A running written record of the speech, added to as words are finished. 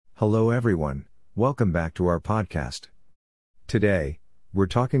Hello everyone, welcome back to our podcast. Today, we're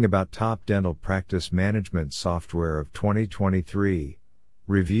talking about top dental practice management software of 2023,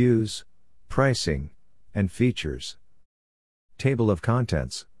 reviews, pricing, and features. Table of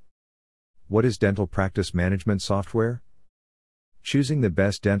contents. What is dental practice management software? Choosing the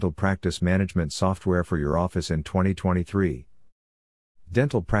best dental practice management software for your office in 2023.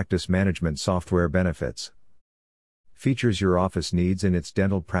 Dental practice management software benefits. Features your office needs in its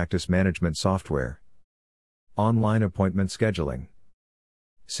dental practice management software. Online appointment scheduling.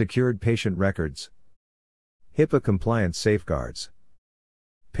 Secured patient records. HIPAA compliance safeguards.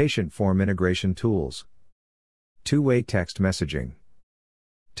 Patient form integration tools. Two-way text messaging.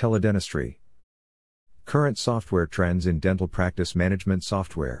 Teledentistry. Current software trends in dental practice management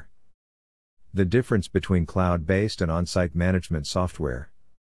software. The difference between cloud-based and on-site management software.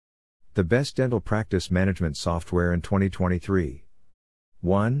 The best dental practice management software in 2023.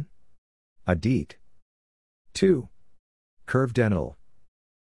 1. Adeet. 2. Curve Dental.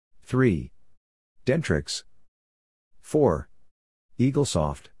 3. Dentrix. 4.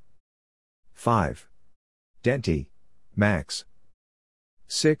 Eaglesoft. 5. Denti, Max.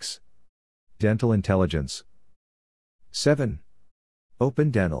 6. Dental Intelligence. 7. Open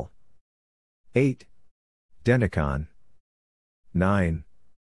Dental. 8. Denticon. 9.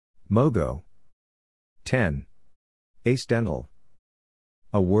 Mogo. 10. Ace Dental.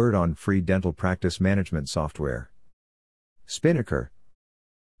 A word on free dental practice management software. Spinnaker.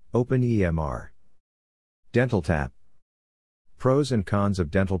 OpenEMR. DentalTap. Pros and cons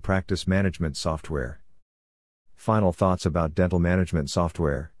of dental practice management software. Final thoughts about dental management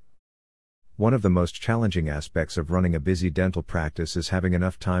software. One of the most challenging aspects of running a busy dental practice is having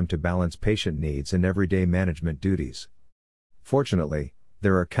enough time to balance patient needs and everyday management duties. Fortunately,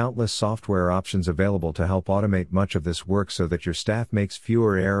 there are countless software options available to help automate much of this work so that your staff makes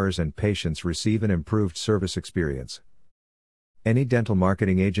fewer errors and patients receive an improved service experience. Any dental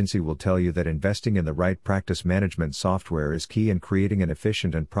marketing agency will tell you that investing in the right practice management software is key in creating an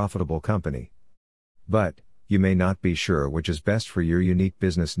efficient and profitable company. But, you may not be sure which is best for your unique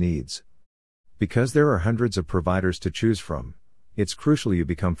business needs. Because there are hundreds of providers to choose from, it's crucial you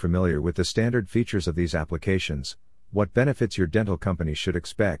become familiar with the standard features of these applications, what benefits your dental company should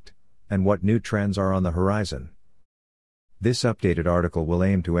expect, and what new trends are on the horizon. This updated article will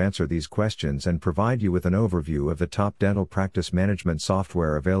aim to answer these questions and provide you with an overview of the top dental practice management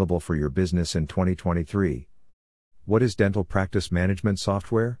software available for your business in 2023. What is dental practice management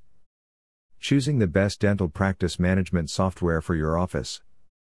software? Choosing the best dental practice management software for your office.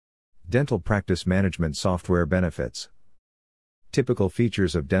 Dental practice management software benefits. Typical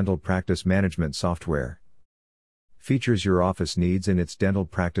features of dental practice management software. Features your office needs in its dental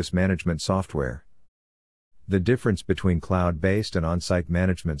practice management software. The difference between cloud-based and on-site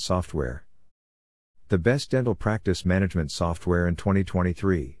management software. The best dental practice management software in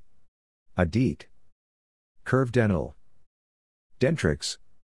 2023. Adeet. Curve Dental. Dentrix.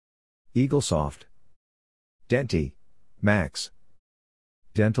 Eaglesoft. Denti, Max.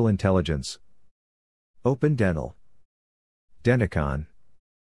 Dental Intelligence. Open Dental. Denticon.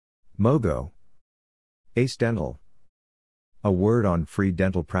 Mogo. Ace Dental. A word on free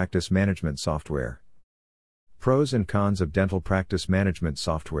dental practice management software. Pros and cons of dental practice management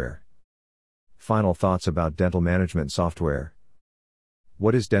software. Final thoughts about dental management software.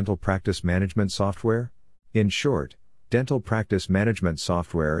 What is dental practice management software? In short, dental practice management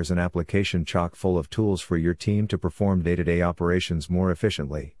software is an application chock full of tools for your team to perform day-to-day operations more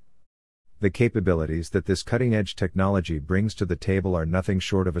efficiently. The capabilities that this cutting-edge technology brings to the table are nothing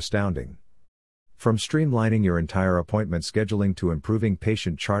short of astounding. From streamlining your entire appointment scheduling to improving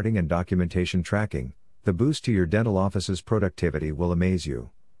patient charting and documentation tracking, the boost to your dental office's productivity will amaze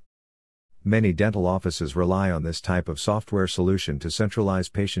you. Many dental offices rely on this type of software solution to centralize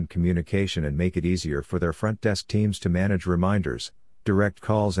patient communication and make it easier for their front desk teams to manage reminders, direct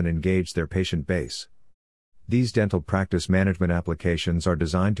calls, and engage their patient base. These dental practice management applications are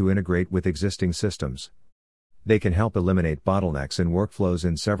designed to integrate with existing systems. They can help eliminate bottlenecks in workflows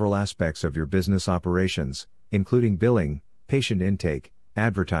in several aspects of your business operations, including billing, patient intake,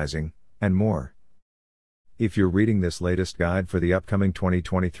 advertising, and more. If you're reading this latest guide for the upcoming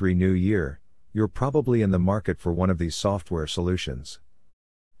 2023 new year, you're probably in the market for one of these software solutions.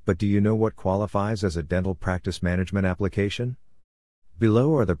 But do you know what qualifies as a dental practice management application?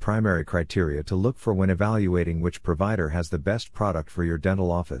 Below are the primary criteria to look for when evaluating which provider has the best product for your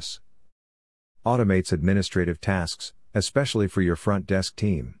dental office. Automates administrative tasks, especially for your front desk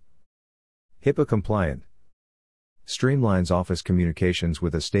team. HIPAA compliant. Streamlines office communications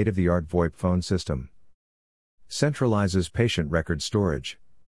with a state-of-the-art VoIP phone system. Centralizes patient record storage.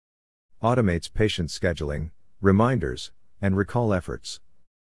 Automates patient scheduling, reminders, and recall efforts.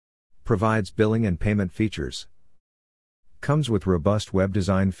 Provides billing and payment features. Comes with robust web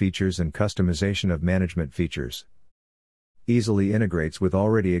design features and customization of management features. Easily integrates with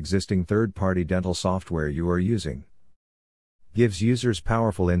already existing third-party dental software you are using. Gives users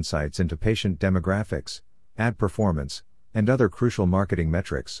powerful insights into patient demographics, ad performance, and other crucial marketing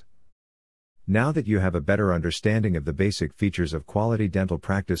metrics. Now that you have a better understanding of the basic features of quality dental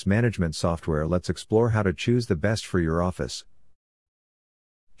practice management software, let's explore how to choose the best for your office.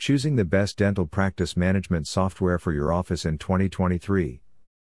 Choosing the best dental practice management software for your office in 2023.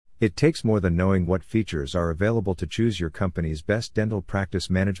 It takes more than knowing what features are available to choose your company's best dental practice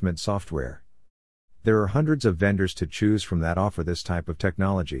management software. There are hundreds of vendors to choose from that offer this type of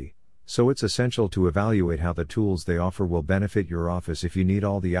technology, so it's essential to evaluate how the tools they offer will benefit your office if you need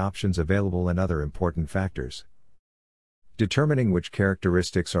all the options available and other important factors. Determining which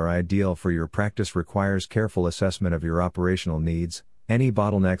characteristics are ideal for your practice requires careful assessment of your operational needs, any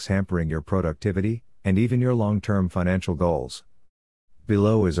bottlenecks hampering your productivity, and even your long-term financial goals.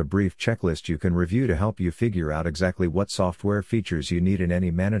 Below is a brief checklist you can review to help you figure out exactly what software features you need in any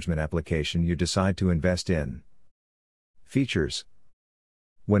management application you decide to invest in. Features.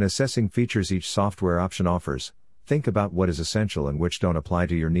 When assessing features each software option offers, think about what is essential and which don't apply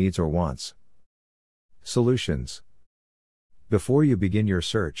to your needs or wants. Solutions. Before you begin your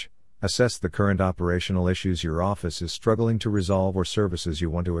search, assess the current operational issues your office is struggling to resolve or services you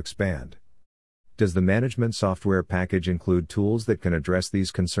want to expand. Does the management software package include tools that can address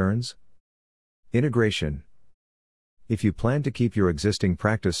these concerns? Integration. If you plan to keep your existing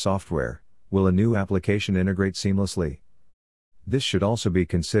practice software, will a new application integrate seamlessly? This should also be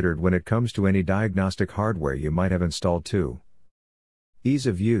considered when it comes to any diagnostic hardware you might have installed too. Ease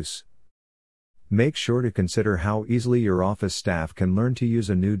of use. Make sure to consider how easily your office staff can learn to use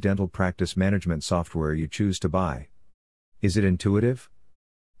a new dental practice management software you choose to buy. Is it intuitive?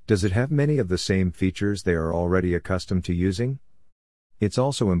 Does it have many of the same features they are already accustomed to using? It's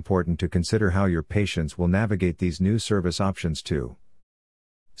also important to consider how your patients will navigate these new service options too.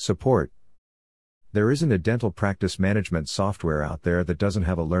 Support. There isn't a dental practice management software out there that doesn't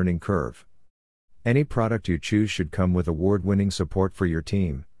have a learning curve. Any product you choose should come with award-winning support for your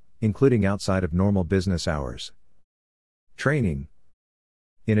team, including outside of normal business hours. Training.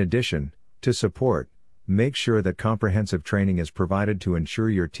 In addition to support, make sure that comprehensive training is provided to ensure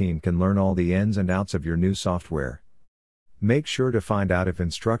your team can learn all the ins and outs of your new software. Make sure to find out if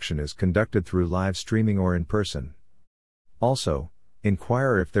instruction is conducted through live streaming or in person. Also,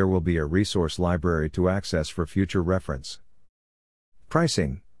 inquire if there will be a resource library to access for future reference.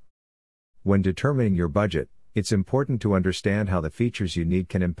 Pricing. When determining your budget, it's important to understand how the features you need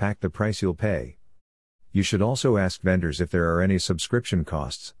can impact the price you'll pay. You should also ask vendors if there are any subscription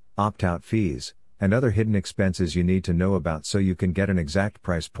costs, opt-out fees, and other hidden expenses you need to know about so you can get an exact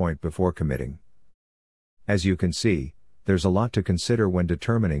price point before committing. As you can see, there's a lot to consider when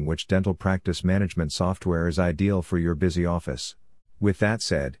determining which dental practice management software is ideal for your busy office. With that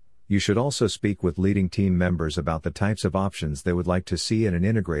said, you should also speak with leading team members about the types of options they would like to see in an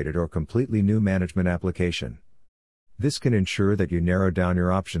integrated or completely new management application. This can ensure that you narrow down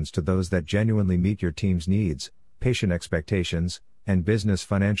your options to those that genuinely meet your team's needs, patient expectations, and business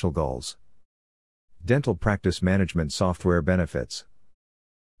financial goals. Dental practice management software benefits.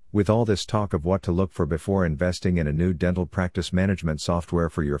 With all this talk of what to look for before investing in a new dental practice management software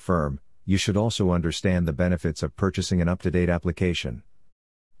for your firm, you should also understand the benefits of purchasing an up-to-date application.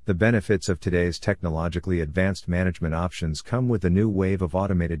 The benefits of today's technologically advanced management options come with a new wave of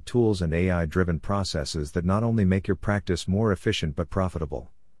automated tools and AI-driven processes that not only make your practice more efficient but profitable.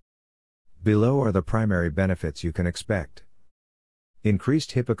 Below are the primary benefits you can expect.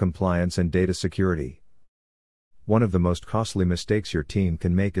 Increased HIPAA compliance and data security. One of the most costly mistakes your team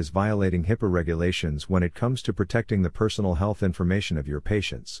can make is violating HIPAA regulations when it comes to protecting the personal health information of your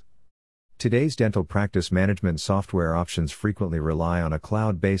patients. Today's dental practice management software options frequently rely on a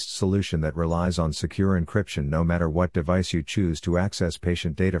cloud-based solution that relies on secure encryption no matter what device you choose to access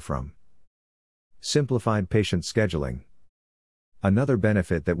patient data from. Simplified patient scheduling. Another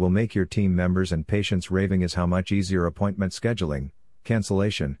benefit that will make your team members and patients raving is how much easier appointment scheduling,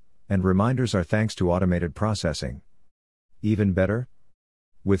 cancellation, and reminders are thanks to automated processing. Even better?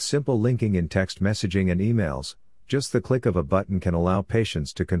 With simple linking in text messaging and emails, just the click of a button can allow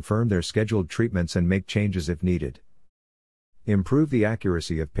patients to confirm their scheduled treatments and make changes if needed. Improve the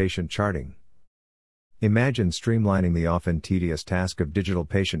accuracy of patient charting. Imagine streamlining the often tedious task of digital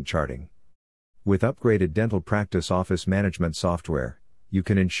patient charting. With upgraded dental practice office management software, You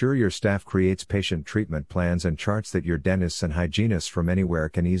can ensure your staff creates patient treatment plans and charts that your dentists and hygienists from anywhere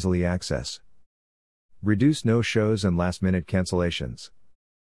can easily access. Reduce no-shows and last-minute cancellations.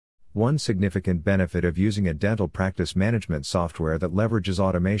 One significant benefit of using a dental practice management software that leverages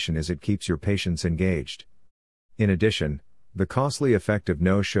automation is it keeps your patients engaged. In addition, the costly effect of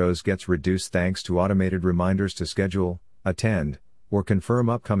no-shows gets reduced thanks to automated reminders to schedule, attend, or confirm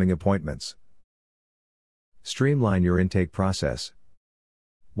upcoming appointments. Streamline your intake process.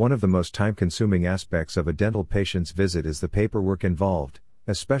 One of the most time-consuming aspects of a dental patient's visit is the paperwork involved,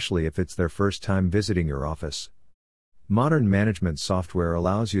 especially if it's their first time visiting your office. Modern management software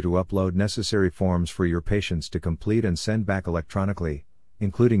allows you to upload necessary forms for your patients to complete and send back electronically,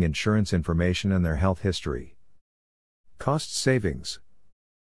 including insurance information and their health history. Cost savings.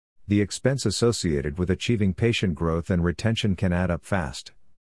 The expense associated with achieving patient growth and retention can add up fast.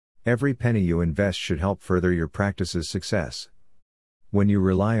 Every penny you invest should help further your practice's success. When you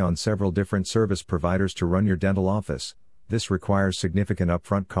rely on several different service providers to run your dental office, this requires significant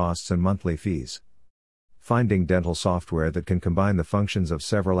upfront costs and monthly fees. Finding dental software that can combine the functions of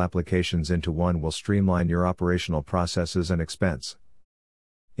several applications into one will streamline your operational processes and expense.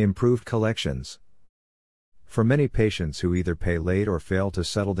 Improved collections. For many patients who either pay late or fail to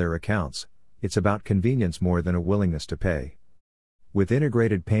settle their accounts, it's about convenience more than a willingness to pay. With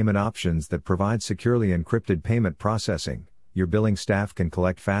integrated payment options that provide securely encrypted payment processing, your billing staff can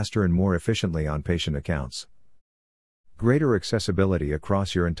collect faster and more efficiently on patient accounts. Greater accessibility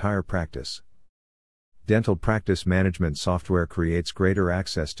across your entire practice. Dental practice management software creates greater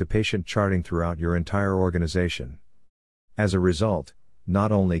access to patient charting throughout your entire organization. As a result,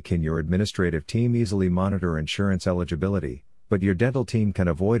 not only can your administrative team easily monitor insurance eligibility, but your dental team can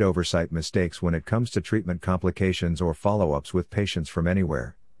avoid oversight mistakes when it comes to treatment complications or follow-ups with patients from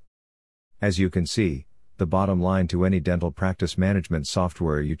anywhere. As you can see, the bottom line to any dental practice management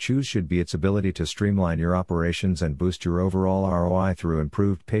software you choose should be its ability to streamline your operations and boost your overall ROI through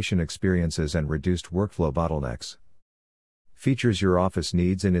improved patient experiences and reduced workflow bottlenecks. Features your office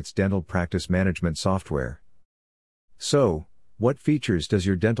needs in its dental practice management software. So, what features does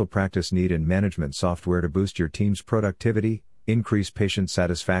your dental practice need in management software to boost your team's productivity, increase patient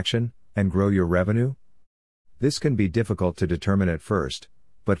satisfaction, and grow your revenue? This can be difficult to determine at first,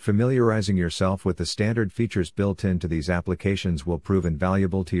 but familiarizing yourself with the standard features built into these applications will prove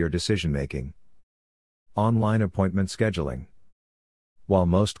invaluable to your decision-making. Online appointment scheduling. While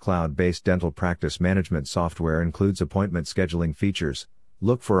most cloud-based dental practice management software includes appointment scheduling features,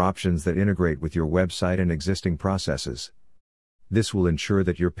 look for options that integrate with your website and existing processes. This will ensure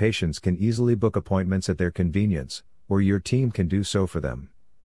that your patients can easily book appointments at their convenience, or your team can do so for them.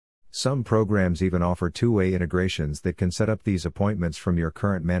 Some programs even offer two-way integrations that can set up these appointments from your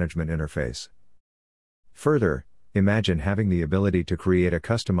current management interface. Further, imagine having the ability to create a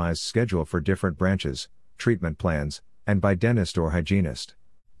customized schedule for different branches, treatment plans, and by dentist or hygienist.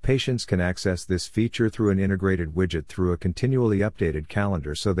 Patients can access this feature through an integrated widget through a continually updated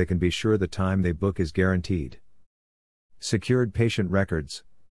calendar so they can be sure the time they book is guaranteed. Secured patient records.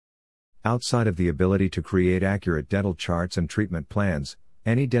 Outside of the ability to create accurate dental charts and treatment plans,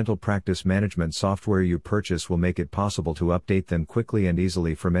 any dental practice management software you purchase will make it possible to update them quickly and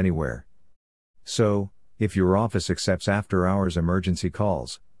easily from anywhere. So, if your office accepts after-hours emergency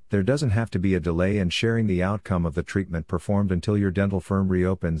calls, there doesn't have to be a delay in sharing the outcome of the treatment performed until your dental firm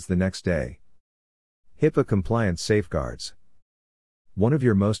reopens the next day. HIPAA compliance safeguards. One of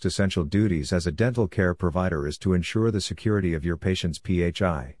your most essential duties as a dental care provider is to ensure the security of your patient's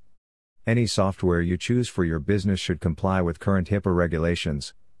PHI. Any software you choose for your business should comply with current HIPAA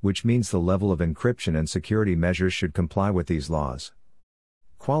regulations, which means the level of encryption and security measures should comply with these laws.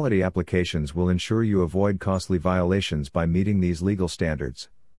 Quality applications will ensure you avoid costly violations by meeting these legal standards.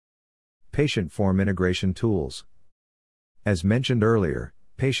 Patient form integration tools. As mentioned earlier,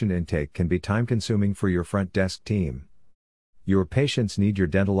 patient intake can be time-consuming for your front desk team. Your patients need your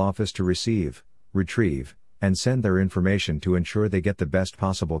dental office to receive, retrieve, and send their information to ensure they get the best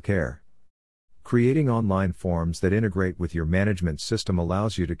possible care. Creating online forms that integrate with your management system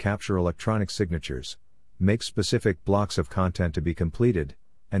allows you to capture electronic signatures, make specific blocks of content to be completed,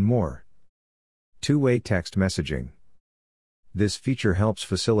 and more. Two-way text messaging. This feature helps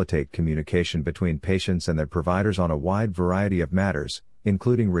facilitate communication between patients and their providers on a wide variety of matters,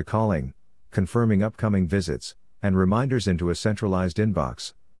 including recalling, confirming upcoming visits, and reminders into a centralized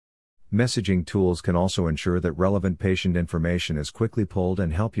inbox. Messaging tools can also ensure that relevant patient information is quickly pulled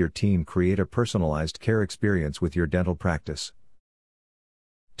and help your team create a personalized care experience with your dental practice.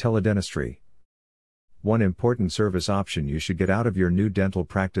 Teledentistry. One important service option you should get out of your new dental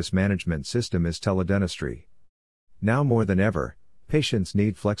practice management system is teledentistry. Now more than ever, Patients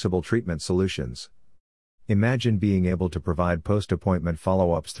need flexible treatment solutions. Imagine being able to provide post-appointment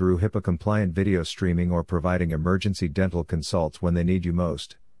follow-ups through HIPAA-compliant video streaming or providing emergency dental consults when they need you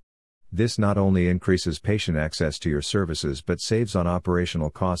most. This not only increases patient access to your services but saves on operational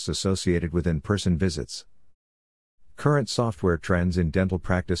costs associated with in-person visits. Current software trends in dental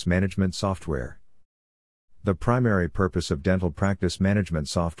practice management software. The primary purpose of dental practice management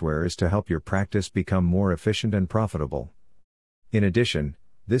software is to help your practice become more efficient and profitable. In addition,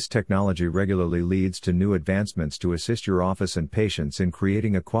 this technology regularly leads to new advancements to assist your office and patients in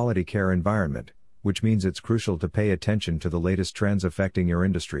creating a quality care environment, which means it's crucial to pay attention to the latest trends affecting your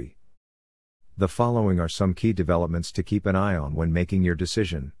industry. The following are some key developments to keep an eye on when making your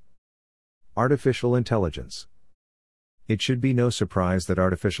decision. Artificial intelligence. It should be no surprise that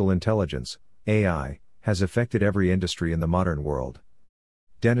artificial intelligence, AI, has affected every industry in the modern world.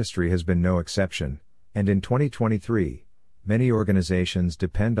 Dentistry has been no exception, and in 2023, many organizations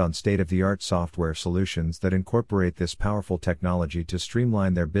depend on state-of-the-art software solutions that incorporate this powerful technology to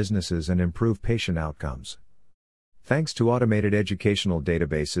streamline their businesses and improve patient outcomes. Thanks to automated educational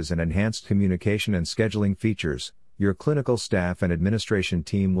databases and enhanced communication and scheduling features, your clinical staff and administration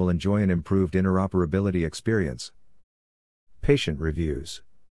team will enjoy an improved interoperability experience. Patient reviews.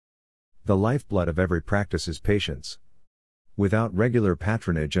 The lifeblood of every practice is patients. Without regular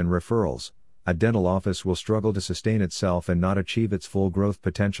patronage and referrals, a dental office will struggle to sustain itself and not achieve its full growth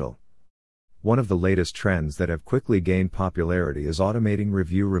potential. One of the latest trends that have quickly gained popularity is automating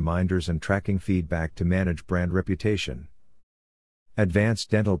review reminders and tracking feedback to manage brand reputation. Advanced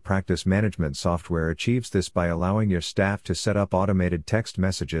dental practice management software achieves this by allowing your staff to set up automated text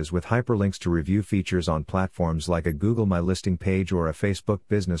messages with hyperlinks to review features on platforms like a Google My Listing page or a Facebook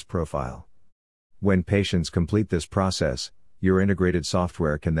business profile. When patients complete this process, your integrated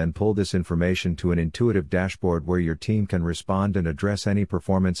software can then pull this information to an intuitive dashboard where your team can respond and address any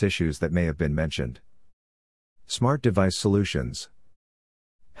performance issues that may have been mentioned. Smart device solutions.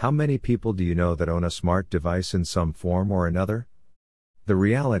 How many people do you know that own a smart device in some form or another? The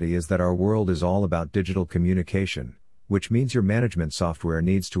reality is that our world is all about digital communication, which means your management software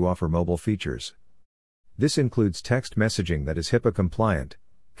needs to offer mobile features. This includes text messaging that is HIPAA compliant,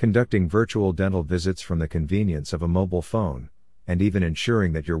 conducting virtual dental visits from the convenience of a mobile phone, and even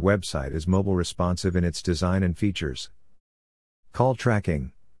ensuring that your website is mobile responsive in its design and features. Call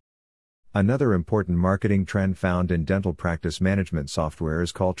tracking. Another important marketing trend found in dental practice management software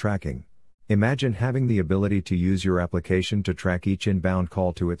is call tracking. Imagine having the ability to use your application to track each inbound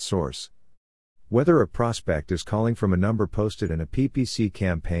call to its source. Whether a prospect is calling from a number posted in a PPC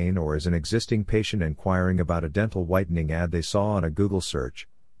campaign or is an existing patient inquiring about a dental whitening ad they saw on a Google search,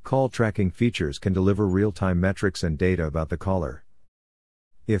 call tracking features can deliver real-time metrics and data about the caller.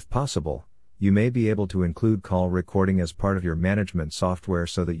 If possible, you may be able to include call recording as part of your management software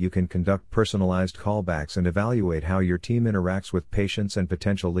so that you can conduct personalized callbacks and evaluate how your team interacts with patients and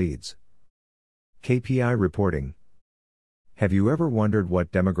potential leads. KPI reporting. Have you ever wondered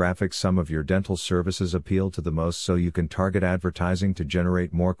what demographics some of your dental services appeal to the most so you can target advertising to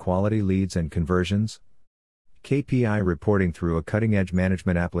generate more quality leads and conversions? KPI reporting through a cutting-edge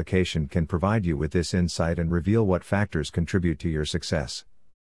management application can provide you with this insight and reveal what factors contribute to your success.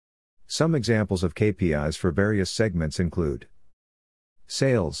 Some examples of KPIs for various segments include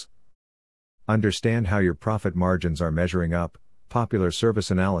sales. Understand how your profit margins are measuring up, popular service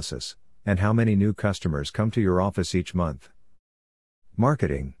analysis, and how many new customers come to your office each month.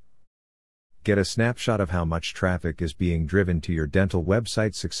 Marketing. Get a snapshot of how much traffic is being driven to your dental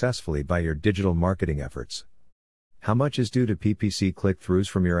website successfully by your digital marketing efforts. How much is due to PPC click-throughs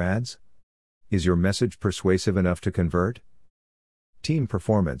from your ads? Is your message persuasive enough to convert? Team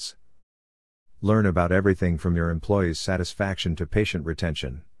performance. Learn about everything from your employees' satisfaction to patient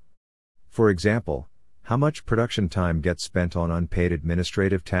retention. For example, how much production time gets spent on unpaid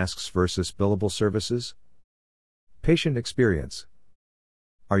administrative tasks versus billable services? Patient experience.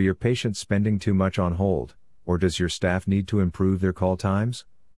 Are your patients spending too much on hold, or does your staff need to improve their call times?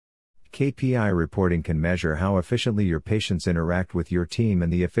 KPI reporting can measure how efficiently your patients interact with your team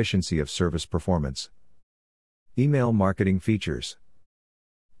and the efficiency of service performance. Email marketing features.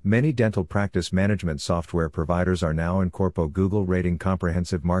 Many dental practice management software providers are now incorporating Google rating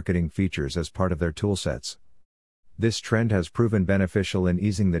comprehensive marketing features as part of their toolsets. This trend has proven beneficial in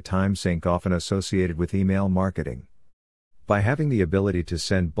easing the time sink often associated with email marketing. By having the ability to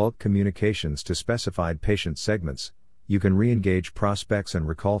send bulk communications to specified patient segments, you can re-engage prospects and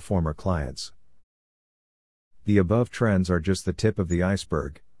recall former clients. The above trends are just the tip of the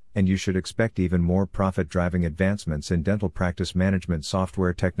iceberg, and you should expect even more profit-driving advancements in dental practice management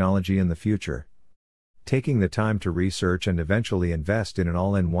software technology in the future. Taking the time to research and eventually invest in an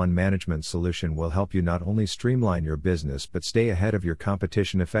all-in-one management solution will help you not only streamline your business but stay ahead of your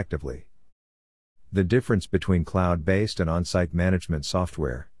competition effectively. The difference between cloud-based and on-site management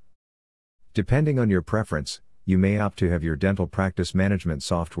software. Depending on your preference, you may opt to have your dental practice management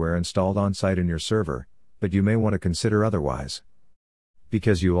software installed on-site in your server, but you may want to consider otherwise.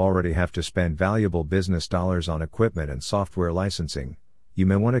 Because you already have to spend valuable business dollars on equipment and software licensing, you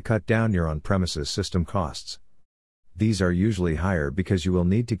may want to cut down your on-premises system costs. These are usually higher because you will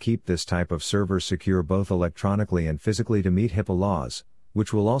need to keep this type of server secure both electronically and physically to meet HIPAA laws,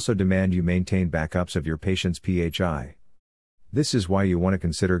 which will also demand you maintain backups of your patient's PHI. This is why you want to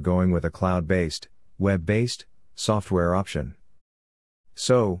consider going with a cloud-based, web-based, software option.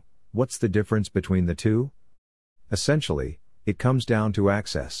 So, what's the difference between the two? Essentially, it comes down to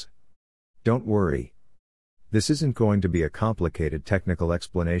access. Don't worry. This isn't going to be a complicated technical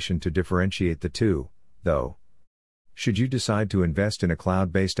explanation to differentiate the two, though. Should you decide to invest in a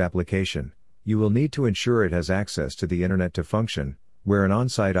cloud-based application, you will need to ensure it has access to the internet to function, where an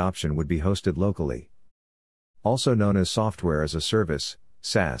on-site option would be hosted locally. Also known as software as a service,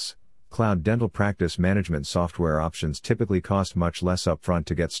 SaaS, cloud dental practice management software options typically cost much less upfront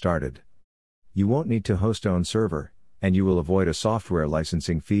to get started. You won't need to host own server, and you will avoid a software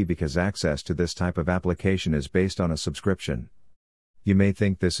licensing fee because access to this type of application is based on a subscription. You may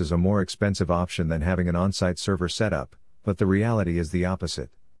think this is a more expensive option than having an on-site server setup, but the reality is the opposite.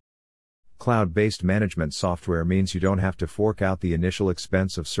 Cloud-based management software means you don't have to fork out the initial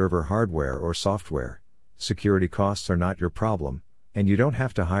expense of server hardware or software, security costs are not your problem, and you don't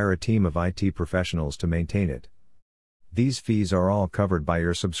have to hire a team of IT professionals to maintain it. These fees are all covered by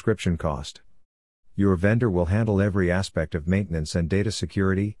your subscription cost. Your vendor will handle every aspect of maintenance and data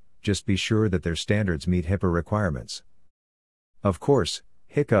security, just be sure that their standards meet HIPAA requirements. Of course,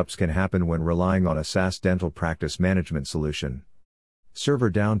 hiccups can happen when relying on a SaaS dental practice management solution.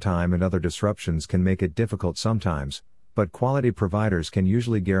 Server downtime and other disruptions can make it difficult sometimes, but quality providers can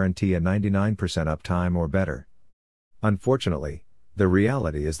usually guarantee a 99% uptime or better. Unfortunately, the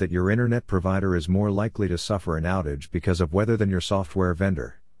reality is that your internet provider is more likely to suffer an outage because of weather than your software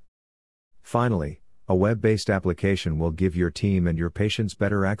vendor. Finally, a web-based application will give your team and your patients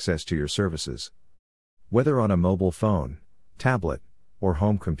better access to your services. Whether on a mobile phone, tablet, or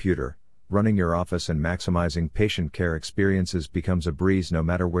home computer, running your office and maximizing patient care experiences becomes a breeze no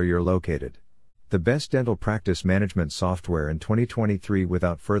matter where you're located. The best dental practice management software in 2023.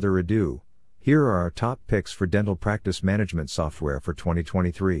 Without further ado, here are our top picks for dental practice management software for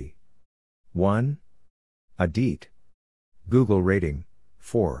 2023. 1. Adeet. Google rating,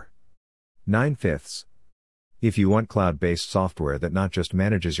 4.9. If you want cloud-based software that not just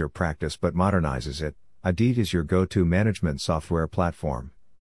manages your practice but modernizes it, Adeet is your go-to management software platform.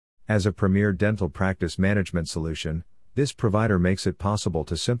 As a premier dental practice management solution, this provider makes it possible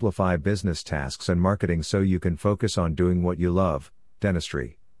to simplify business tasks and marketing so you can focus on doing what you love,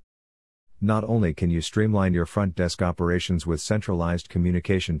 dentistry. Not only can you streamline your front desk operations with centralized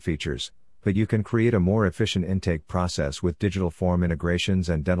communication features, but you can create a more efficient intake process with digital form integrations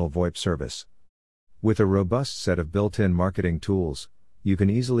and dental VoIP service. With a robust set of built-in marketing tools, you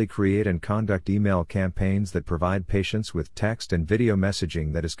can easily create and conduct email campaigns that provide patients with text and video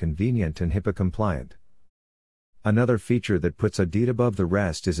messaging that is convenient and HIPAA compliant. Another feature that puts Adeet above the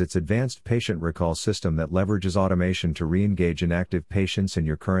rest is its advanced patient recall system that leverages automation to re-engage inactive patients in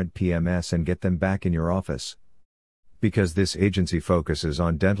your current PMS and get them back in your office. Because this agency focuses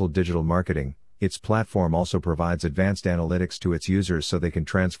on dental digital marketing, its platform also provides advanced analytics to its users so they can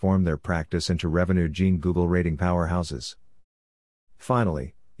transform their practice into revenue-gene Google rating powerhouses.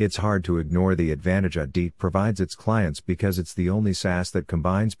 Finally, it's hard to ignore the advantage Adeet provides its clients because it's the only SaaS that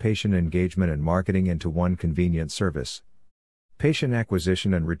combines patient engagement and marketing into one convenient service. Patient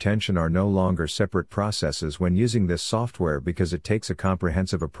acquisition and retention are no longer separate processes when using this software because it takes a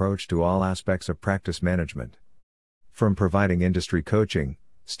comprehensive approach to all aspects of practice management. From providing industry coaching,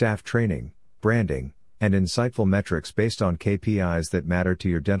 staff training, branding, and insightful metrics based on KPIs that matter to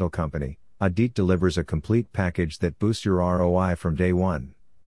your dental company, Adeet delivers a complete package that boosts your ROI from day one.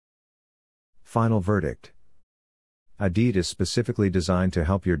 Final verdict. Adeet is specifically designed to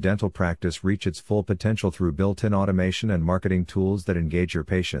help your dental practice reach its full potential through built-in automation and marketing tools that engage your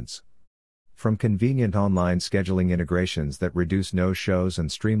patients. From convenient online scheduling integrations that reduce no-shows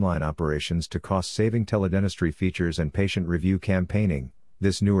and streamline operations to cost-saving teledentistry features and patient review campaigning,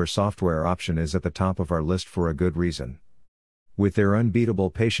 this newer software option is at the top of our list for a good reason. With their unbeatable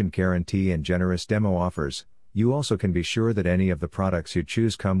patient guarantee and generous demo offers, you also can be sure that any of the products you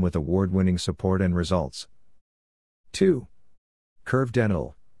choose come with award-winning support and results. 2. Curve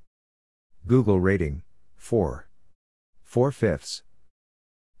Dental. Google rating, 4. 4/5.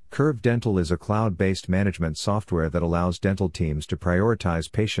 Curve Dental is a cloud-based management software that allows dental teams to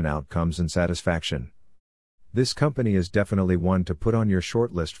prioritize patient outcomes and satisfaction. This company is definitely one to put on your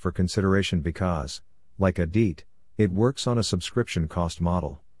shortlist for consideration because, like Adit, it works on a subscription cost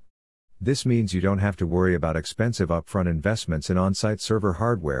model. This means you don't have to worry about expensive upfront investments in on-site server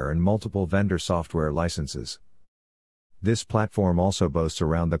hardware and multiple vendor software licenses. This platform also boasts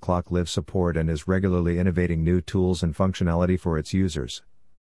around-the-clock live support and is regularly innovating new tools and functionality for its users.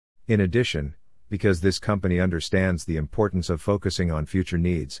 In addition, because this company understands the importance of focusing on future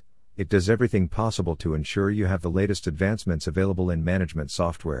needs, it does everything possible to ensure you have the latest advancements available in management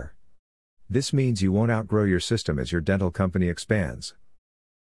software. This means you won't outgrow your system as your dental company expands.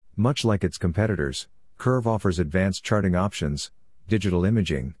 Much like its competitors, Curve offers advanced charting options, digital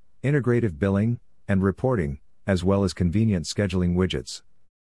imaging, integrative billing, and reporting, as well as convenient scheduling widgets.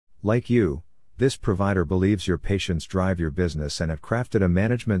 Like you, this provider believes your patients drive your business and have crafted a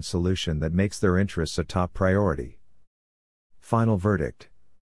management solution that makes their interests a top priority. Final verdict.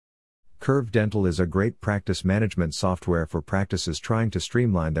 Curve Dental is a great practice management software for practices trying to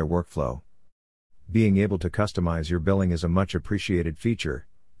streamline their workflow. Being able to customize your billing is a much appreciated feature,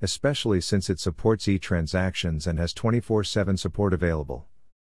 especially since it supports e-transactions and has 24/7 support available.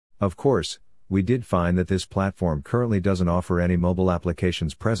 Of course, we did find that this platform currently doesn't offer any mobile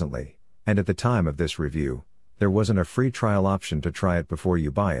applications presently, and at the time of this review, there wasn't a free trial option to try it before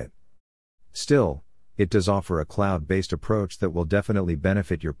you buy it. Still, it does offer a cloud-based approach that will definitely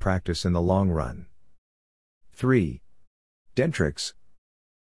benefit your practice in the long run. 3. Dentrix.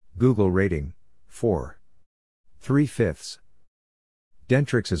 Google rating, 4.3/5.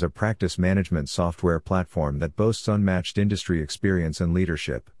 Dentrix is a practice management software platform that boasts unmatched industry experience and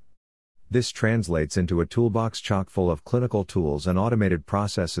leadership. This translates into a toolbox chock full of clinical tools and automated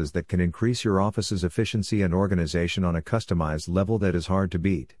processes that can increase your office's efficiency and organization on a customized level that is hard to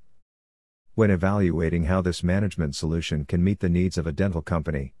beat. When evaluating how this management solution can meet the needs of a dental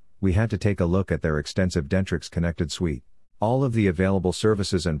company, we had to take a look at their extensive Dentrix Connected Suite. All of the available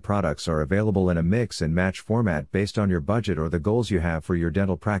services and products are available in a mix and match format based on your budget or the goals you have for your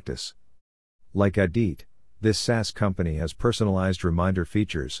dental practice. Like Adit, this SaaS company has personalized reminder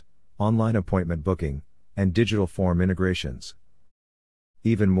features, online appointment booking, and digital form integrations.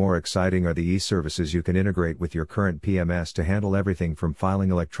 Even more exciting are the e-services you can integrate with your current PMS to handle everything from filing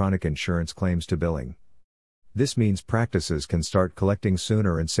electronic insurance claims to billing. This means practices can start collecting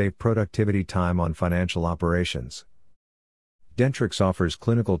sooner and save productivity time on financial operations. Dentrix offers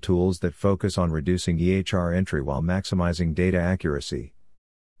clinical tools that focus on reducing EHR entry while maximizing data accuracy.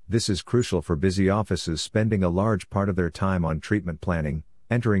 This is crucial for busy offices spending a large part of their time on treatment planning,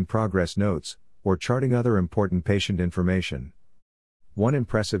 entering progress notes, or charting other important patient information. One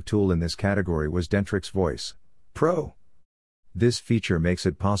impressive tool in this category was Dentrix Voice Pro. This feature makes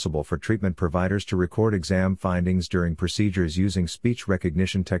it possible for treatment providers to record exam findings during procedures using speech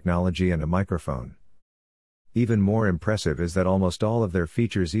recognition technology and a microphone. Even more impressive is that almost all of their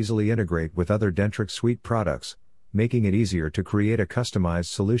features easily integrate with other Dentrix Suite products, making it easier to create a customized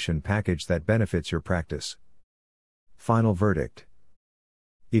solution package that benefits your practice. Final verdict.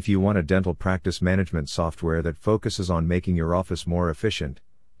 If you want a dental practice management software that focuses on making your office more efficient,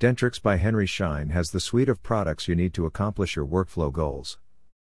 Dentrix by Henry Schein has the suite of products you need to accomplish your workflow goals.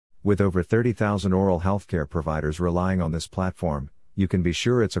 With over 30,000 oral healthcare providers relying on this platform, you can be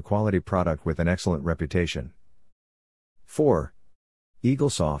sure it's a quality product with an excellent reputation. 4.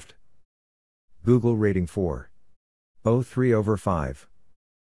 Eaglesoft. Google rating 4.03/5.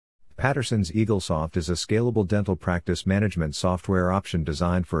 Patterson's Eaglesoft is a scalable dental practice management software option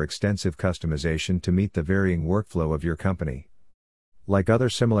designed for extensive customization to meet the varying workflow of your company. Like other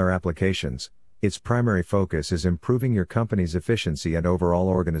similar applications, its primary focus is improving your company's efficiency and overall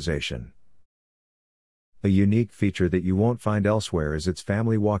organization. A unique feature that you won't find elsewhere is its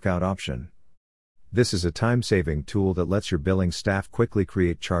family walkout option. This is a time-saving tool that lets your billing staff quickly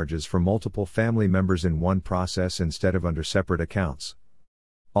create charges for multiple family members in one process instead of under separate accounts.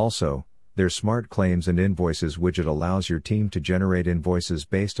 Also, their Smart Claims and Invoices widget allows your team to generate invoices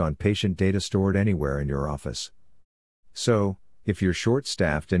based on patient data stored anywhere in your office. So, if you're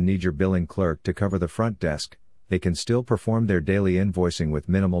short-staffed and need your billing clerk to cover the front desk, they can still perform their daily invoicing with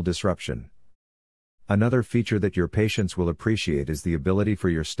minimal disruption. Another feature that your patients will appreciate is the ability for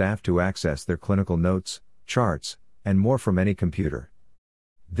your staff to access their clinical notes, charts, and more from any computer.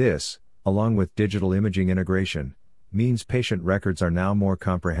 This, along with digital imaging integration, means patient records are now more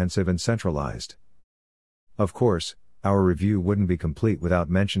comprehensive and centralized. Of course, our review wouldn't be complete without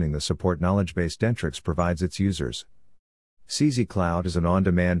mentioning the support knowledge base Dentrix provides its users. CZ Cloud is an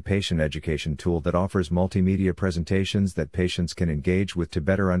on-demand patient education tool that offers multimedia presentations that patients can engage with to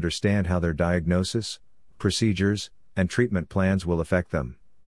better understand how their diagnosis, procedures, and treatment plans will affect them.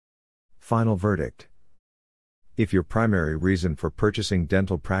 Final verdict. If your primary reason for purchasing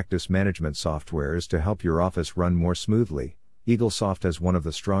dental practice management software is to help your office run more smoothly, Eaglesoft has one of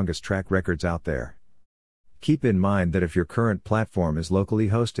the strongest track records out there. Keep in mind that if your current platform is locally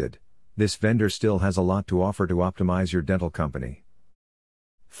hosted, this vendor still has a lot to offer to optimize your dental company.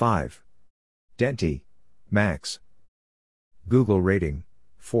 5. Denti Max. Google rating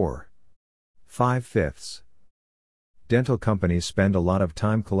 4.5. Dental companies spend a lot of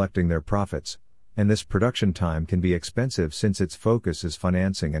time collecting their profits, and this production time can be expensive since its focus is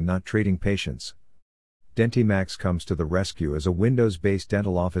financing and not treating patients. DentiMax comes to the rescue as a Windows-based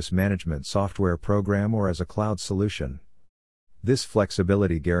dental office management software program or as a cloud solution. This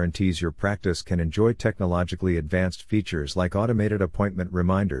flexibility guarantees your practice can enjoy technologically advanced features like automated appointment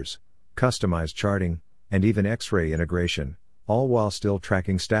reminders, customized charting, and even X-ray integration, all while still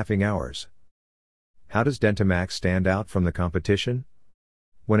tracking staffing hours. How does DentiMax stand out from the competition?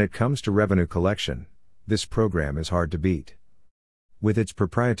 When it comes to revenue collection, this program is hard to beat. With its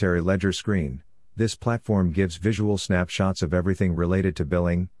proprietary ledger screen, this platform gives visual snapshots of everything related to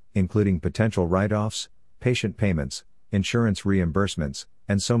billing, including potential write-offs, patient payments, insurance reimbursements,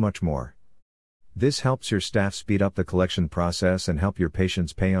 and so much more. This helps your staff speed up the collection process and help your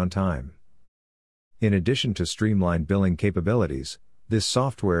patients pay on time. In addition to streamlined billing capabilities, this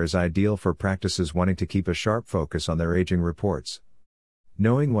software is ideal for practices wanting to keep a sharp focus on their aging reports.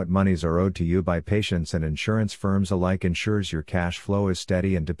 Knowing what monies are owed to you by patients and insurance firms alike ensures your cash flow is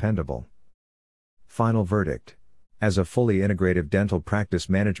steady and dependable. Final verdict. As a fully integrative dental practice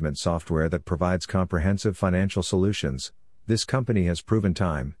management software that provides comprehensive financial solutions, this company has proven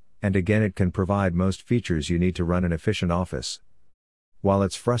time and again it can provide most features you need to run an efficient office. While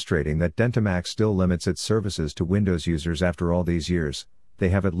it's frustrating that DentiMax still limits its services to Windows users after all these years, they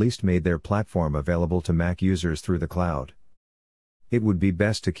have at least made their platform available to Mac users through the cloud. It would be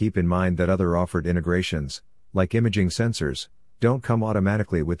best to keep in mind that other offered integrations, like imaging sensors, don't come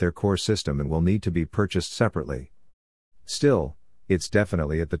automatically with their core system and will need to be purchased separately. Still, it's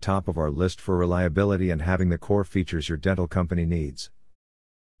definitely at the top of our list for reliability and having the core features your dental company needs.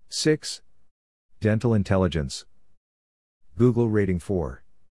 6. Dental Intelligence. Google rating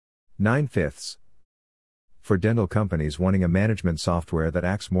 4.9. For dental companies wanting a management software that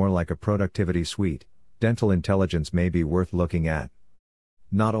acts more like a productivity suite, Dental Intelligence may be worth looking at.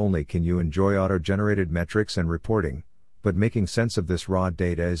 Not only can you enjoy auto-generated metrics and reporting, but making sense of this raw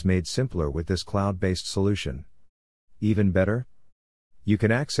data is made simpler with this cloud-based solution. Even better? You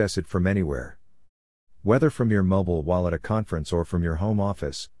can access it from anywhere. Whether from your mobile while at a conference or from your home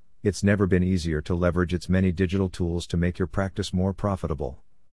office, it's never been easier to leverage its many digital tools to make your practice more profitable.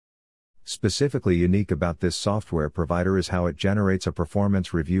 Specifically unique about this software provider is how it generates a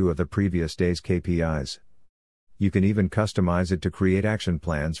performance review of the previous day's KPIs. You can even customize it to create action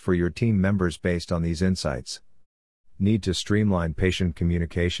plans for your team members based on these insights. Need to streamline patient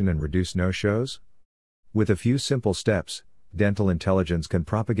communication and reduce no-shows? With a few simple steps, Dental Intelligence can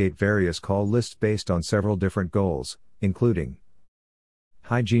propagate various call lists based on several different goals, including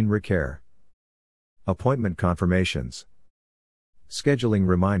hygiene recare, appointment confirmations, scheduling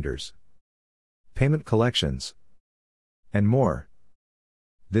reminders, payment collections, and more.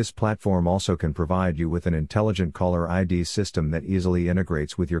 This platform also can provide you with an intelligent caller ID system that easily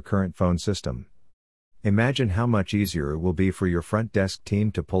integrates with your current phone system. Imagine how much easier it will be for your front desk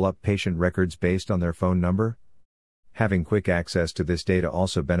team to pull up patient records based on their phone number. Having quick access to this data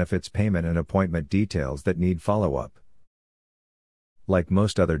also benefits payment and appointment details that need follow-up. Like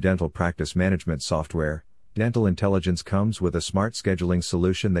most other dental practice management software, Dental Intelligence comes with a smart scheduling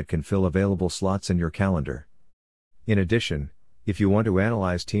solution that can fill available slots in your calendar. In addition, if you want to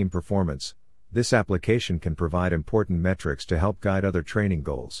analyze team performance, this application can provide important metrics to help guide other training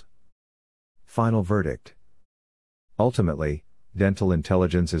goals. Final verdict. Ultimately, Dental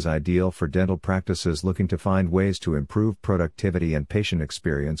Intelligence is ideal for dental practices looking to find ways to improve productivity and patient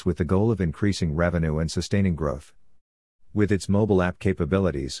experience with the goal of increasing revenue and sustaining growth. With its mobile app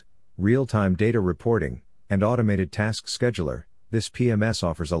capabilities, real-time data reporting, and automated task scheduler, this PMS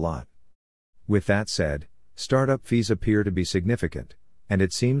offers a lot. With that said, startup fees appear to be significant, and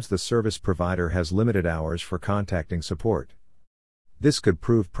it seems the service provider has limited hours for contacting support. This could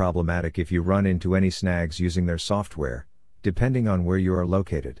prove problematic if you run into any snags using their software, depending on where you are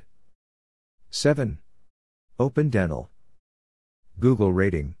located. 7. Open Dental. Google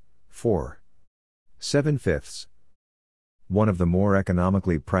rating 4.7. One of the more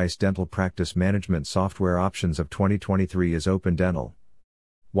economically priced dental practice management software options of 2023 is OpenDental.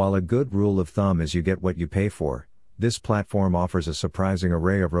 While a good rule of thumb is you get what you pay for, this platform offers a surprising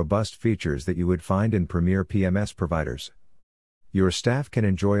array of robust features that you would find in premier PMS providers. Your staff can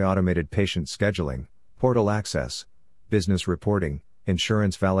enjoy automated patient scheduling, portal access, business reporting,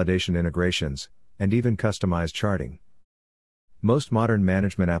 insurance validation integrations, and even customized charting. Most modern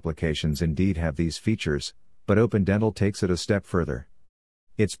management applications indeed have these features, but OpenDental takes it a step further.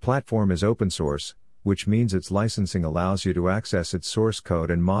 Its platform is open source, which means its licensing allows you to access its source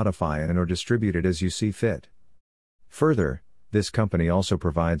code and modify it and/or distribute it as you see fit. Further, this company also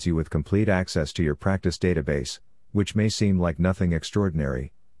provides you with complete access to your practice database, which may seem like nothing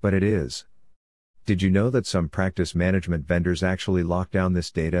extraordinary, but it is. Did you know that some practice management vendors actually lock down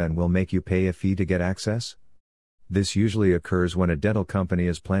this data and will make you pay a fee to get access? This usually occurs when a dental company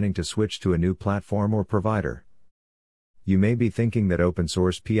is planning to switch to a new platform or provider. You may be thinking that open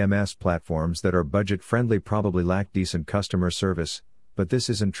source PMS platforms that are budget friendly probably lack decent customer service, but this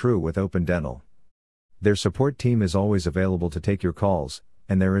isn't true with OpenDental. Their support team is always available to take your calls,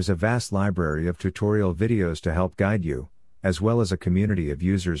 and there is a vast library of tutorial videos to help guide you, as well as a community of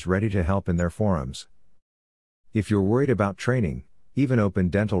users ready to help in their forums. If you're worried about training, even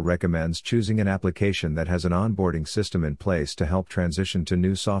OpenDental recommends choosing an application that has an onboarding system in place to help transition to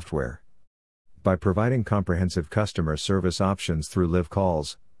new software. By providing comprehensive customer service options through live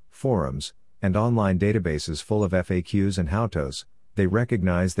calls, forums, and online databases full of FAQs and how-tos, they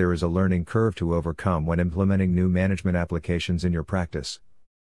recognize there is a learning curve to overcome when implementing new management applications in your practice.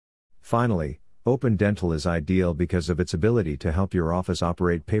 Finally, OpenDental is ideal because of its ability to help your office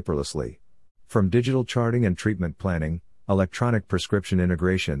operate paperlessly. From digital charting and treatment planning, electronic prescription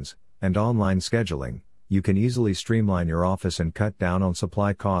integrations, and online scheduling, you can easily streamline your office and cut down on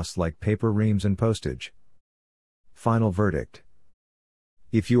supply costs like paper reams and postage. Final verdict.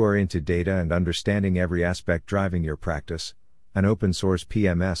 If you are into data and understanding every aspect driving your practice, an open source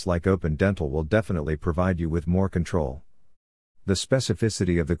PMS like OpenDental will definitely provide you with more control. The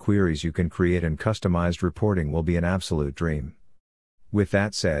specificity of the queries you can create and customized reporting will be an absolute dream. With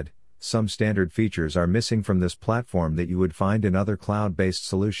that said, some standard features are missing from this platform that you would find in other cloud-based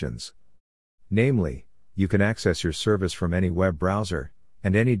solutions. Namely, you can access your service from any web browser,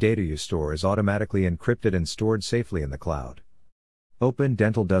 and any data you store is automatically encrypted and stored safely in the cloud.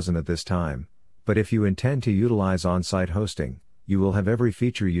 OpenDental doesn't at this time, but if you intend to utilize on-site hosting, you will have every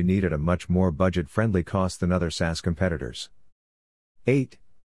feature you need at a much more budget-friendly cost than other SaaS competitors. 8.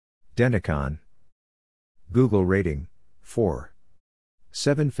 Denticon. Google rating,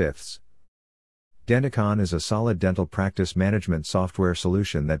 4.75. Denticon is a solid dental practice management software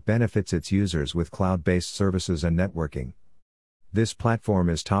solution that benefits its users with cloud-based services and networking. This platform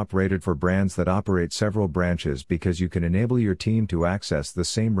is top-rated for brands that operate several branches because you can enable your team to access the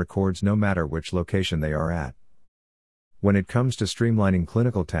same records no matter which location they are at. When it comes to streamlining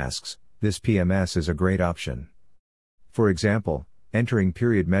clinical tasks, this PMS is a great option. For example, entering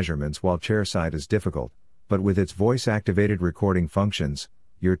period measurements while chairside is difficult, but with its voice-activated recording functions,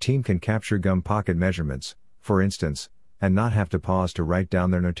 your team can capture gum pocket measurements, for instance, and not have to pause to write down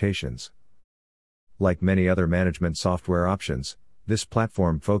their notations. Like many other management software options, this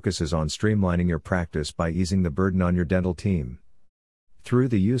platform focuses on streamlining your practice by easing the burden on your dental team. Through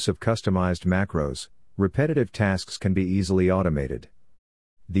the use of customized macros, repetitive tasks can be easily automated.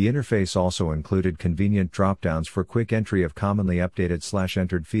 The interface also included convenient drop-downs for quick entry of commonly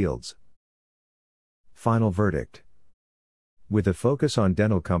updated/entered fields. Final verdict. With a focus on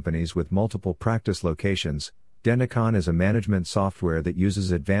dental companies with multiple practice locations, Denticon is a management software that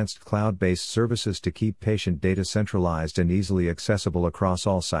uses advanced cloud-based services to keep patient data centralized and easily accessible across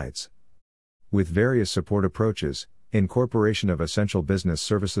all sites. With various support approaches, incorporation of essential business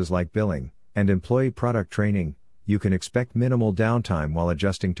services like billing, and employee product training, you can expect minimal downtime while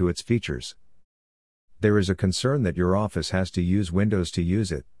adjusting to its features. There is a concern that your office has to use Windows to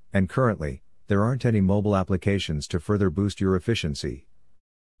use it, and currently, there aren't any mobile applications to further boost your efficiency.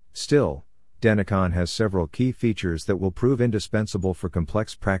 Still, Denticon has several key features that will prove indispensable for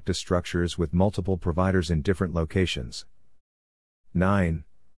complex practice structures with multiple providers in different locations. 9.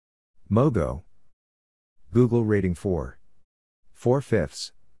 Mogo. Google rating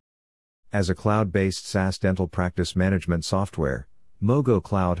 4.45. As a cloud-based SaaS dental practice management software, Mogo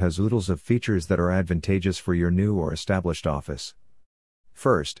Cloud has oodles of features that are advantageous for your new or established office.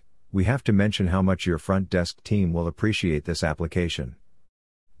 First, we have to mention how much your front desk team will appreciate this application.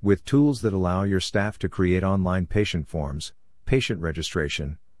 With tools that allow your staff to create online patient forms, patient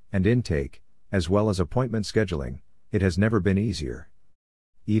registration, and intake, as well as appointment scheduling, it has never been easier.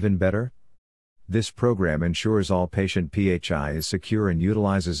 Even better? This program ensures all patient PHI is secure and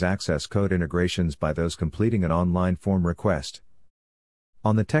utilizes access code integrations by those completing an online form request.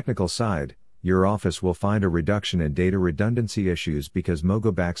 On the technical side, your office will find a reduction in data redundancy issues because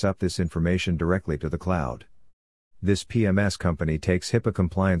Mogo backs up this information directly to the cloud. This PMS company takes HIPAA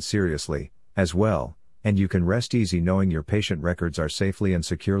compliance seriously, as well, and you can rest easy knowing your patient records are safely and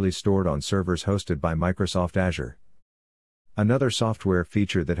securely stored on servers hosted by Microsoft Azure. Another software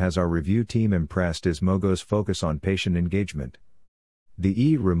feature that has our review team impressed is Mogo's focus on patient engagement. The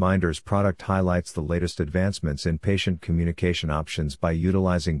e-Reminders product highlights the latest advancements in patient communication options by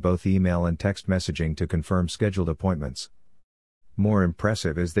utilizing both email and text messaging to confirm scheduled appointments. More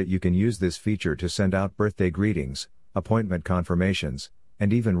impressive is that you can use this feature to send out birthday greetings, appointment confirmations,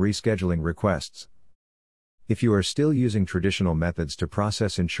 and even rescheduling requests. If you are still using traditional methods to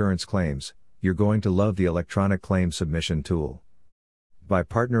process insurance claims, you're going to love the electronic claim submission tool. By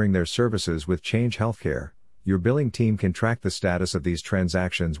partnering their services with Change Healthcare, your billing team can track the status of these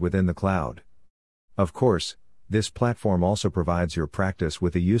transactions within the cloud. Of course, this platform also provides your practice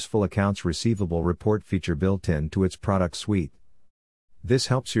with a useful accounts receivable report feature built in to its product suite. This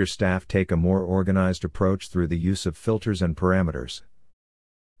helps your staff take a more organized approach through the use of filters and parameters.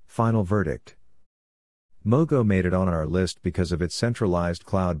 Final verdict. Mogo made it on our list because of its centralized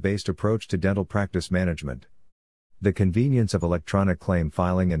cloud-based approach to dental practice management. The convenience of electronic claim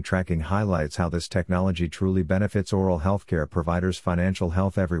filing and tracking highlights how this technology truly benefits oral healthcare providers' financial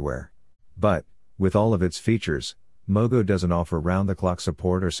health everywhere. But, with all of its features, Mogo doesn't offer round-the-clock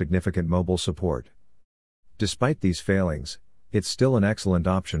support or significant mobile support. Despite these failings, it's still an excellent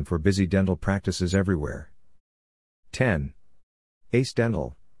option for busy dental practices everywhere. 10. Ace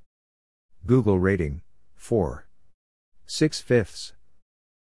Dental. Google rating 4.6.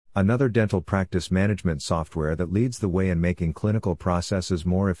 Another dental practice management software that leads the way in making clinical processes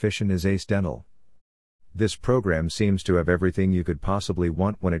more efficient is Ace Dental. This program seems to have everything you could possibly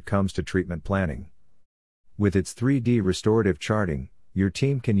want when it comes to treatment planning. With its 3D restorative charting, your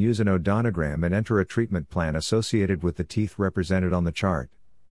team can use an odontogram and enter a treatment plan associated with the teeth represented on the chart.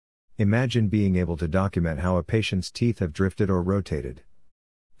 Imagine being able to document how a patient's teeth have drifted or rotated.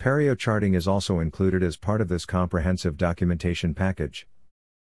 Perio charting is also included as part of this comprehensive documentation package.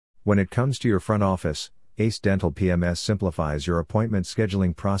 When it comes to your front office, Ace Dental PMS simplifies your appointment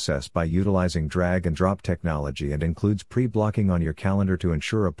scheduling process by utilizing drag and drop technology and includes pre-blocking on your calendar to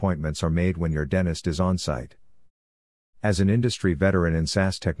ensure appointments are made when your dentist is on site. As an industry veteran in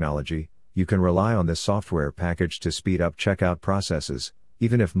SaaS technology, you can rely on this software package to speed up checkout processes,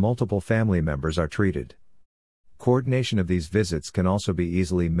 even if multiple family members are treated. Coordination of these visits can also be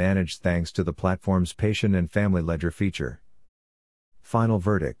easily managed thanks to the platform's patient and family ledger feature. Final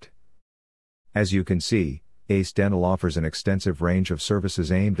verdict. As you can see, Ace Dental offers an extensive range of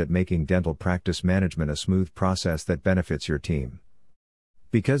services aimed at making dental practice management a smooth process that benefits your team.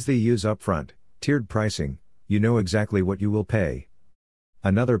 Because they use upfront, tiered pricing, you know exactly what you will pay.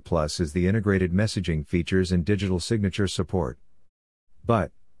 Another plus is the integrated messaging features and digital signature support.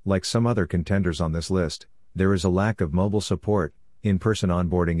 But, like some other contenders on this list, there is a lack of mobile support, in-person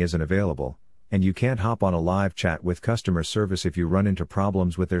onboarding isn't available, and you can't hop on a live chat with customer service if you run into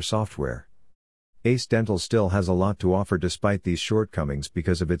problems with their software. Ace Dental still has a lot to offer despite these shortcomings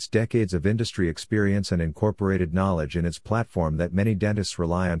because of its decades of industry experience and incorporated knowledge in its platform that many dentists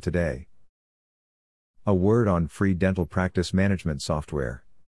rely on today. A word on free dental practice management software.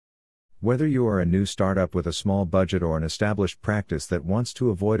 Whether you are a new startup with a small budget or an established practice that wants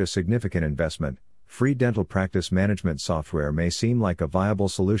to avoid a significant investment, free dental practice management software may seem like a viable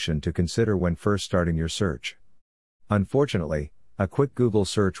solution to consider when first starting your search. Unfortunately, a quick Google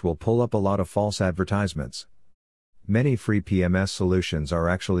search will pull up a lot of false advertisements. Many free PMS solutions are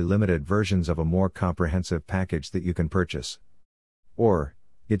actually limited versions of a more comprehensive package that you can purchase. Or,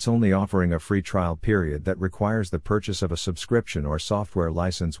 it's only offering a free trial period that requires the purchase of a subscription or software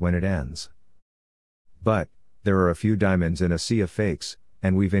license when it ends. But, there are a few diamonds in a sea of fakes,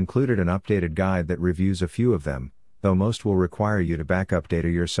 and we've included an updated guide that reviews a few of them, though most will require you to back up data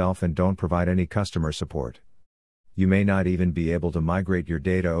yourself and don't provide any customer support. You may not even be able to migrate your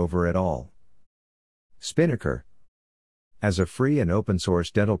data over at all. Spinnaker. As a free and open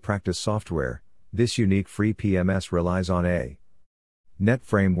source dental practice software, this unique free PMS relies on a .NET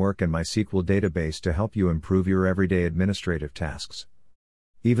framework and MySQL database to help you improve your everyday administrative tasks.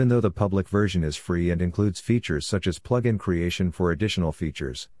 Even though the public version is free and includes features such as plugin creation for additional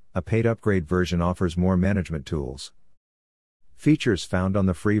features, a paid upgrade version offers more management tools. Features found on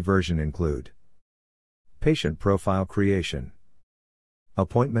the free version include patient profile creation,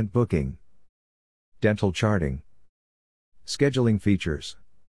 appointment booking, dental charting, scheduling features,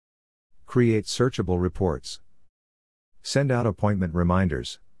 Create searchable reports. Send out appointment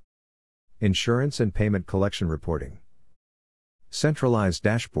reminders. Insurance and payment collection reporting. Centralized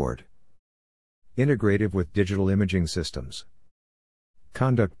dashboard. Integrative with digital imaging systems.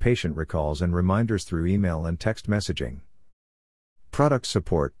 Conduct patient recalls and reminders through email and text messaging. Product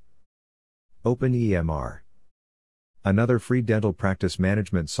support. OpenEMR. Another free dental practice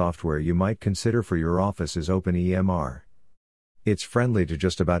management software you might consider for your office is OpenEMR. It's friendly to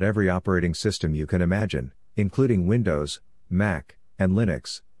just about every operating system you can imagine, including Windows, Mac, and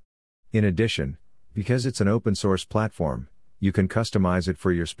Linux. In addition, because it's an open source platform, you can customize it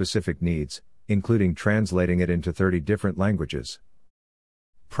for your specific needs, including translating it into 30 different languages.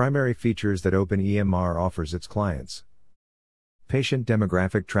 Primary features that OpenEMR offers its clients: patient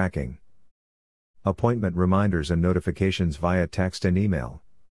demographic tracking, appointment reminders and notifications via text and email,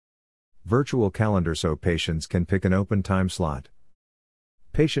 virtual calendar so patients can pick an open time slot,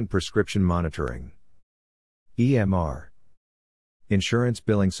 patient prescription monitoring, EMR, insurance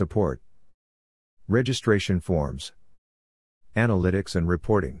billing support, registration forms, analytics and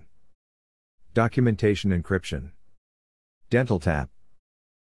reporting, documentation encryption, DentalTap.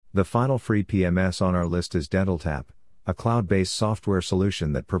 The final free PMS on our list is DentalTap, a cloud-based software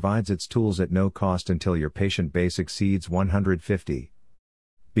solution that provides its tools at no cost until your patient base exceeds 150.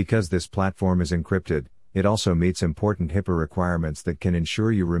 Because this platform is encrypted, it also meets important HIPAA requirements that can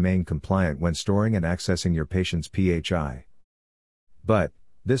ensure you remain compliant when storing and accessing your patient's PHI. But,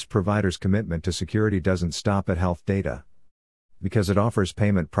 this provider's commitment to security doesn't stop at health data. Because it offers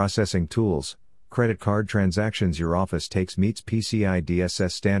payment processing tools, credit card transactions your office takes meets PCI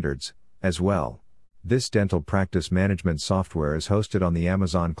DSS standards, as well. This dental practice management software is hosted on the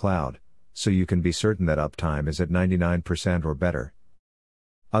Amazon cloud, so you can be certain that uptime is at 99% or better.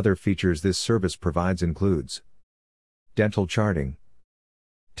 Other features this service provides includes dental charting,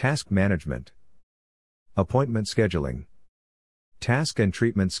 task management, appointment scheduling, task and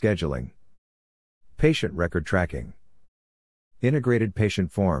treatment scheduling, patient record tracking, integrated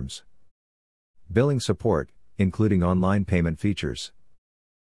patient forms, billing support, including online payment features,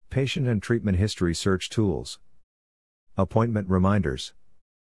 patient and treatment history search tools, appointment reminders,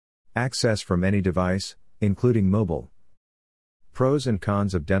 access from any device, including mobile. Pros and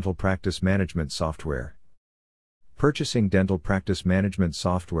cons of dental practice management software. Purchasing dental practice management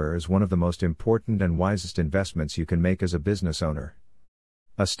software is one of the most important and wisest investments you can make as a business owner.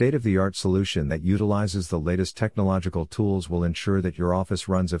 A state-of-the-art solution that utilizes the latest technological tools will ensure that your office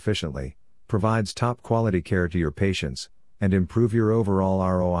runs efficiently, provides top-quality care to your patients, and improve your overall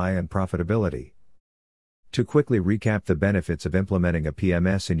ROI and profitability. To quickly recap the benefits of implementing a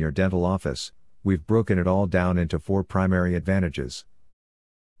PMS in your dental office, we've broken it all down into 4 primary advantages.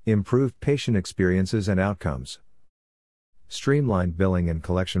 Improved patient experiences and outcomes. Streamlined billing and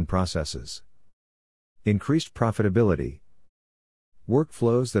collection processes. Increased profitability.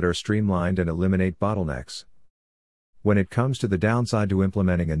 Workflows that are streamlined and eliminate bottlenecks. When it comes to the downside to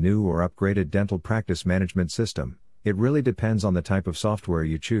implementing a new or upgraded dental practice management system, it really depends on the type of software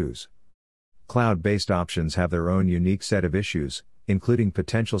you choose. Cloud-based options have their own unique set of issues, including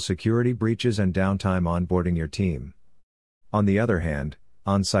potential security breaches and downtime onboarding your team. On the other hand,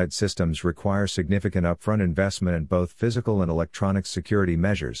 on-site systems require significant upfront investment in both physical and electronic security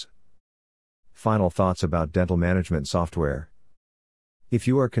measures. Final thoughts about dental management software. If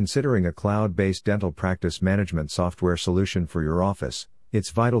you are considering a cloud-based dental practice management software solution for your office,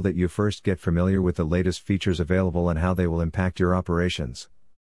 it's vital that you first get familiar with the latest features available and how they will impact your operations.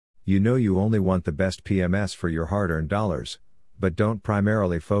 You know you only want the best PMS for your hard-earned dollars, but don't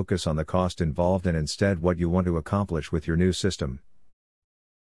primarily focus on the cost involved and instead what you want to accomplish with your new system.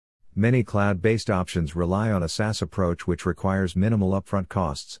 Many cloud-based options rely on a SaaS approach which requires minimal upfront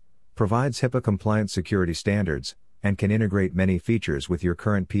costs, provides HIPAA-compliant security standards, and can integrate many features with your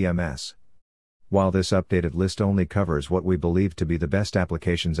current PMS. While this updated list only covers what we believe to be the best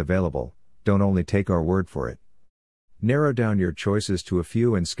applications available, don't only take our word for it. Narrow down your choices to a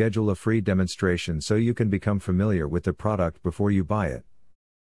few and schedule a free demonstration so you can become familiar with the product before you buy it.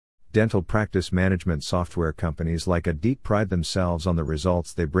 Dental practice management software companies like Adit pride themselves on the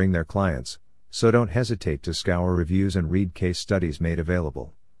results they bring their clients, so don't hesitate to scour reviews and read case studies made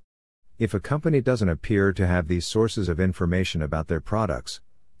available. If a company doesn't appear to have these sources of information about their products,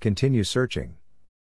 continue searching.